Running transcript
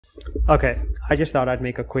Okay, I just thought I'd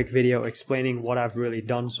make a quick video explaining what I've really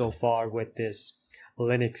done so far with this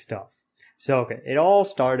Linux stuff. So, okay, it all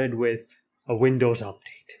started with a Windows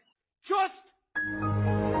update. Just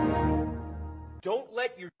don't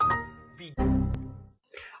let your be.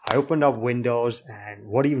 I opened up Windows and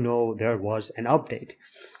what do you know, there was an update.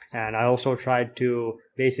 And I also tried to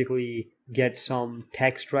basically get some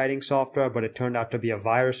text writing software, but it turned out to be a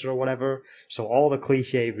virus or whatever. So all the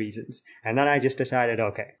cliche reasons. And then I just decided,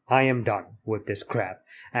 okay, I am done with this crap.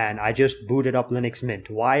 And I just booted up Linux Mint.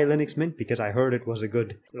 Why Linux Mint? Because I heard it was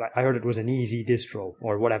an easy distro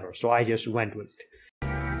or whatever. So I just went with it.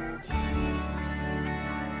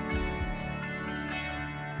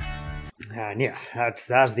 And yeah,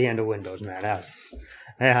 that's the end of Windows, man.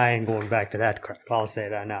 I ain't going back to that crap. I'll say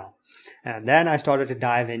that now. And then I started to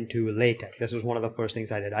dive into LaTeX. This was one of the first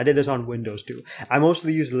things I did. I did this on Windows too. I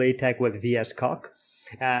mostly used LaTeX with VS Code.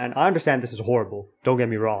 And I understand this is horrible. Don't get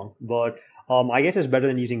me wrong. But I guess it's better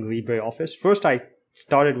than using LibreOffice. First, I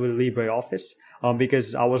started with LibreOffice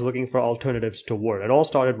because I was looking for alternatives to Word. It all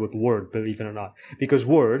started with Word, believe it or not. Because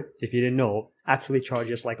Word, if you didn't know, actually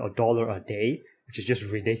charges like $1 a day, which is just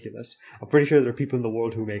ridiculous. I'm pretty sure there are people in the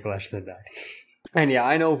world who make less than that. And yeah,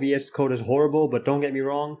 I know VS Code is horrible, but don't get me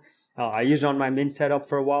wrong. I used it on my Mint setup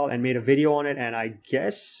for a while and made a video on it, and I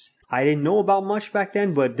guess I didn't know about much back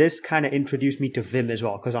then, but this kind of introduced me to Vim as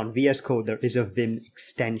well, because on VS Code there is a Vim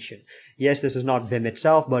extension. Yes, this is not Vim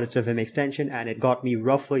itself, but it's a Vim extension, and it got me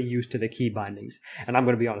roughly used to the key bindings. And I'm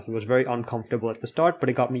going to be honest, it was very uncomfortable at the start, but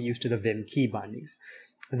it got me used to the Vim key bindings.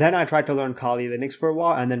 Then I tried to learn Kali Linux for a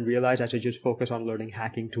while and then realized I should just focus on learning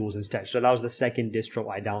hacking tools instead. So that was the second distro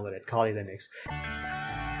I downloaded, Kali Linux.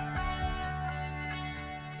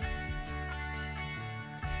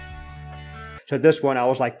 So this one, I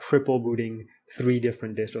was like triple booting 3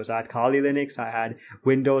 different distros. I had Kali Linux, I had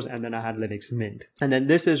Windows, and then I had Linux Mint. And then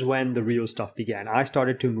this is when the real stuff began. I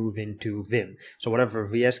started to move into Vim. So whatever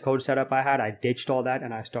VS Code setup I had, I ditched all that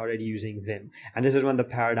and I started using Vim. And this is when the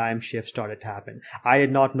paradigm shift started to happen. I did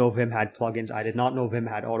not know Vim had plugins. I did not know Vim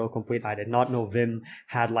had autocomplete. I did not know Vim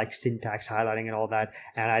had like syntax highlighting and all that.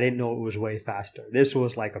 And I didn't know it was way faster. This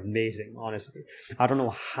was like amazing, honestly. I don't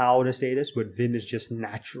know how to say this, but Vim is just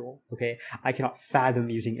natural, okay? I cannot fathom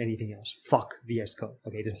using anything else. Fuck VS Code.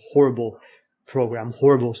 Okay, it's a horrible program,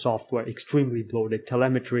 horrible software, extremely bloated,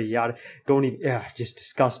 telemetry, just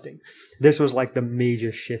disgusting. This was like the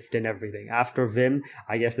major shift in everything. After Vim,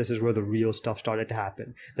 I guess this is where the real stuff started to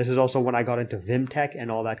happen. This is also when I got into Vim Tech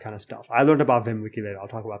and all that kind of stuff. I learned about VimWiki later. I'll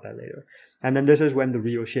talk about that later. And then this is when the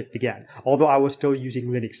real shit began. Although I was still using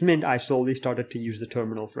Linux Mint, I slowly started to use the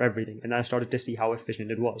terminal for everything. And then I started to see how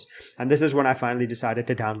efficient it was. And this is when I finally decided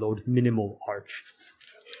to download Minimal Arch.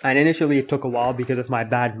 And initially it took a while because of my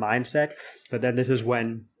bad mindset, but then this is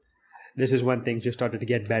when things just started to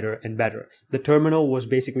get better and better. The terminal was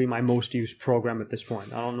basically my most used program at this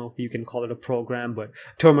point. I don't know if you can call it a program, but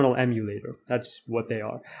terminal emulator. That's what they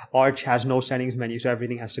are. Arch has no settings menu, so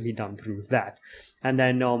everything has to be done through that. And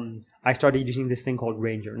then I started using this thing called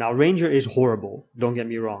Ranger. Now, Ranger is horrible, don't get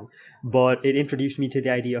me wrong, but it introduced me to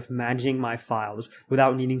the idea of managing my files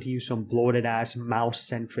without needing to use some bloated-ass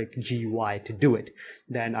mouse-centric GUI to do it.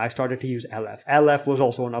 Then I started to use LF. LF was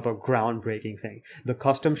also another groundbreaking thing. The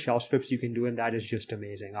custom shell scripts you can do in that is just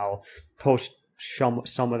amazing. I'll post some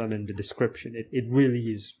of them in the description. It really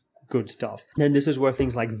is good stuff. Then this is where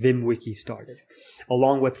things like VimWiki started,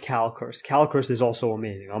 along with Calcurse. Calcurse is also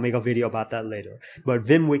amazing. I'll make a video about that later. But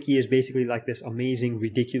VimWiki is basically like this amazing,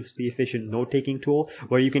 ridiculously efficient note-taking tool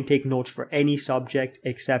where you can take notes for any subject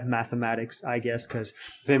except mathematics, I guess, because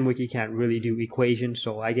VimWiki can't really do equations.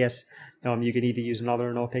 So I guess you can either use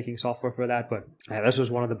another note-taking software for that, but yeah, this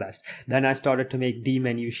was one of the best. Then I started to make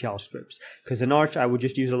dmenu shell scripts, because in Arch, I would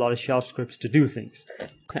just use a lot of shell scripts to do things.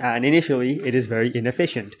 And initially, it is very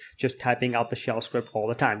inefficient, just typing out the shell script all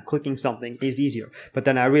the time. Clicking something is easier. But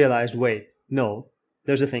then I realized, wait, no,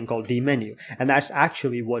 there's a thing called dmenu. And that's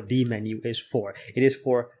actually what dmenu is for. It is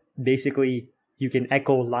for basically you can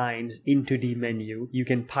echo lines into dmenu, you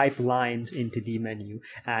can pipe lines into dmenu,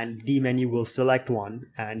 and dmenu will select one,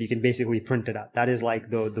 and you can basically print it out. That is like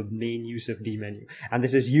the main use of dmenu. And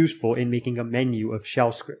this is useful in making a menu of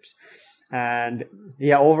shell scripts. And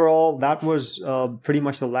yeah, overall, that was pretty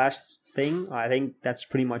much the last thing. I think that's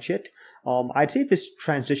pretty much it. I'd say this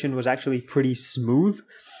transition was actually pretty smooth.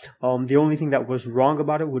 The only thing that was wrong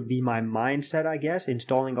about it would be my mindset, I guess.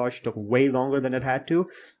 Installing Arch took way longer than it had to.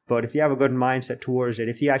 But if you have a good mindset towards it,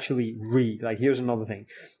 if you actually read, like here's another thing.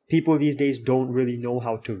 People these days don't really know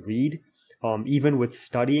how to read. even with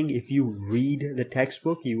studying, if you read the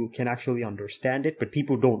textbook, you can actually understand it, but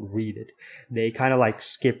people don't read it. They kind of like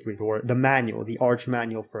skip it, or the manual, the Arch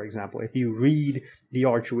manual, for example. If you read the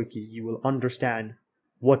Arch Wiki, you will understand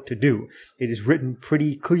what to do. It is written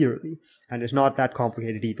pretty clearly, and it's not that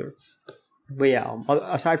complicated either. But yeah,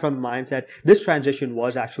 aside from the mindset, this transition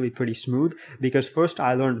was actually pretty smooth because first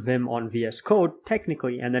I learned Vim on VS Code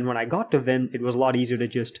technically, and then when I got to Vim, it was a lot easier to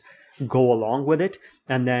just go along with it.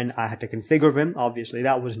 And then I had to configure Vim. Obviously,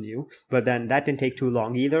 that was new, but then that didn't take too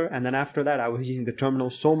long either. And then after that, I was using the terminal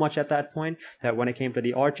so much at that point that when it came to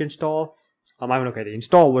the Arch install, okay, the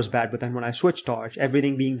install was bad, but then when I switched to Arch,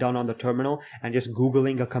 everything being done on the terminal and just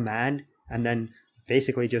Googling a command and then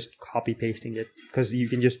basically just copy pasting it, because you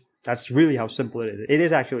can just, that's really how simple it is. It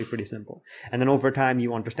is actually pretty simple. And then over time,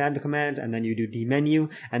 you understand the commands, and then you do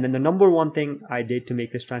dmenu. And then the number one thing I did to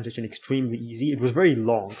make this transition extremely easy, it was very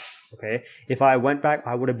long, okay? If I went back,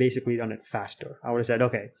 I would have basically done it faster. I would have said,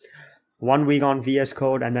 okay, 1 week on VS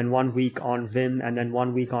Code, and then 1 week on Vim, and then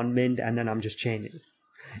 1 week on Mint, and then I'm just chaining.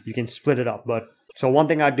 You can split it up, but so one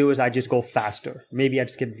thing I'd do is I just go faster. Maybe I'd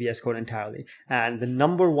skip VS Code entirely. And the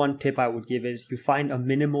number one tip I would give is you find a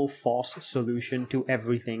minimal FOSS solution to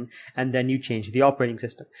everything, and then you change the operating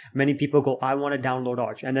system. Many people go, I want to download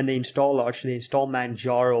Arch, and then they install Arch, they install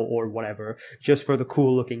Manjaro or whatever, just for the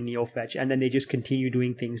cool looking NeoFetch, and then they just continue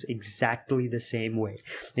doing things exactly the same way.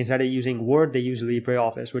 Instead of using Word, they use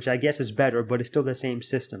LibreOffice, which I guess is better, but it's still the same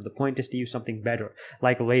system. The point is to use something better,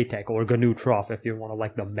 like LaTeX or GNU Troff if you're one of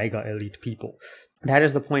like the mega elite people. That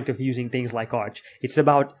is the point of using things like Arch. It's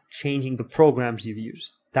about changing the programs you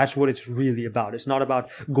use. That's what it's really about. It's not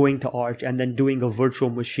about going to Arch and then doing a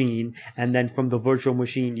virtual machine, and then from the virtual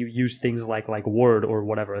machine you use things like Word or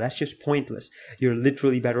whatever. That's just pointless. You're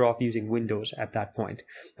literally better off using Windows at that point.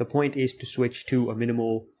 The point is to switch to a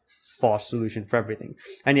minimal FOSS solution for everything.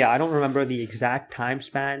 And yeah, I don't remember the exact time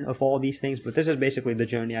span of all these things, but this is basically the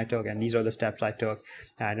journey I took, and these are the steps I took,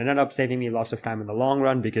 and it ended up saving me lots of time in the long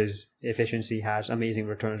run because efficiency has amazing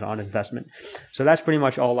returns on investment. So that's pretty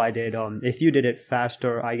much all I did. If you did it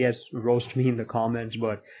faster, I guess roast me in the comments,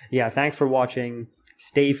 but yeah, thanks for watching.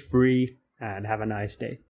 Stay free and have a nice day.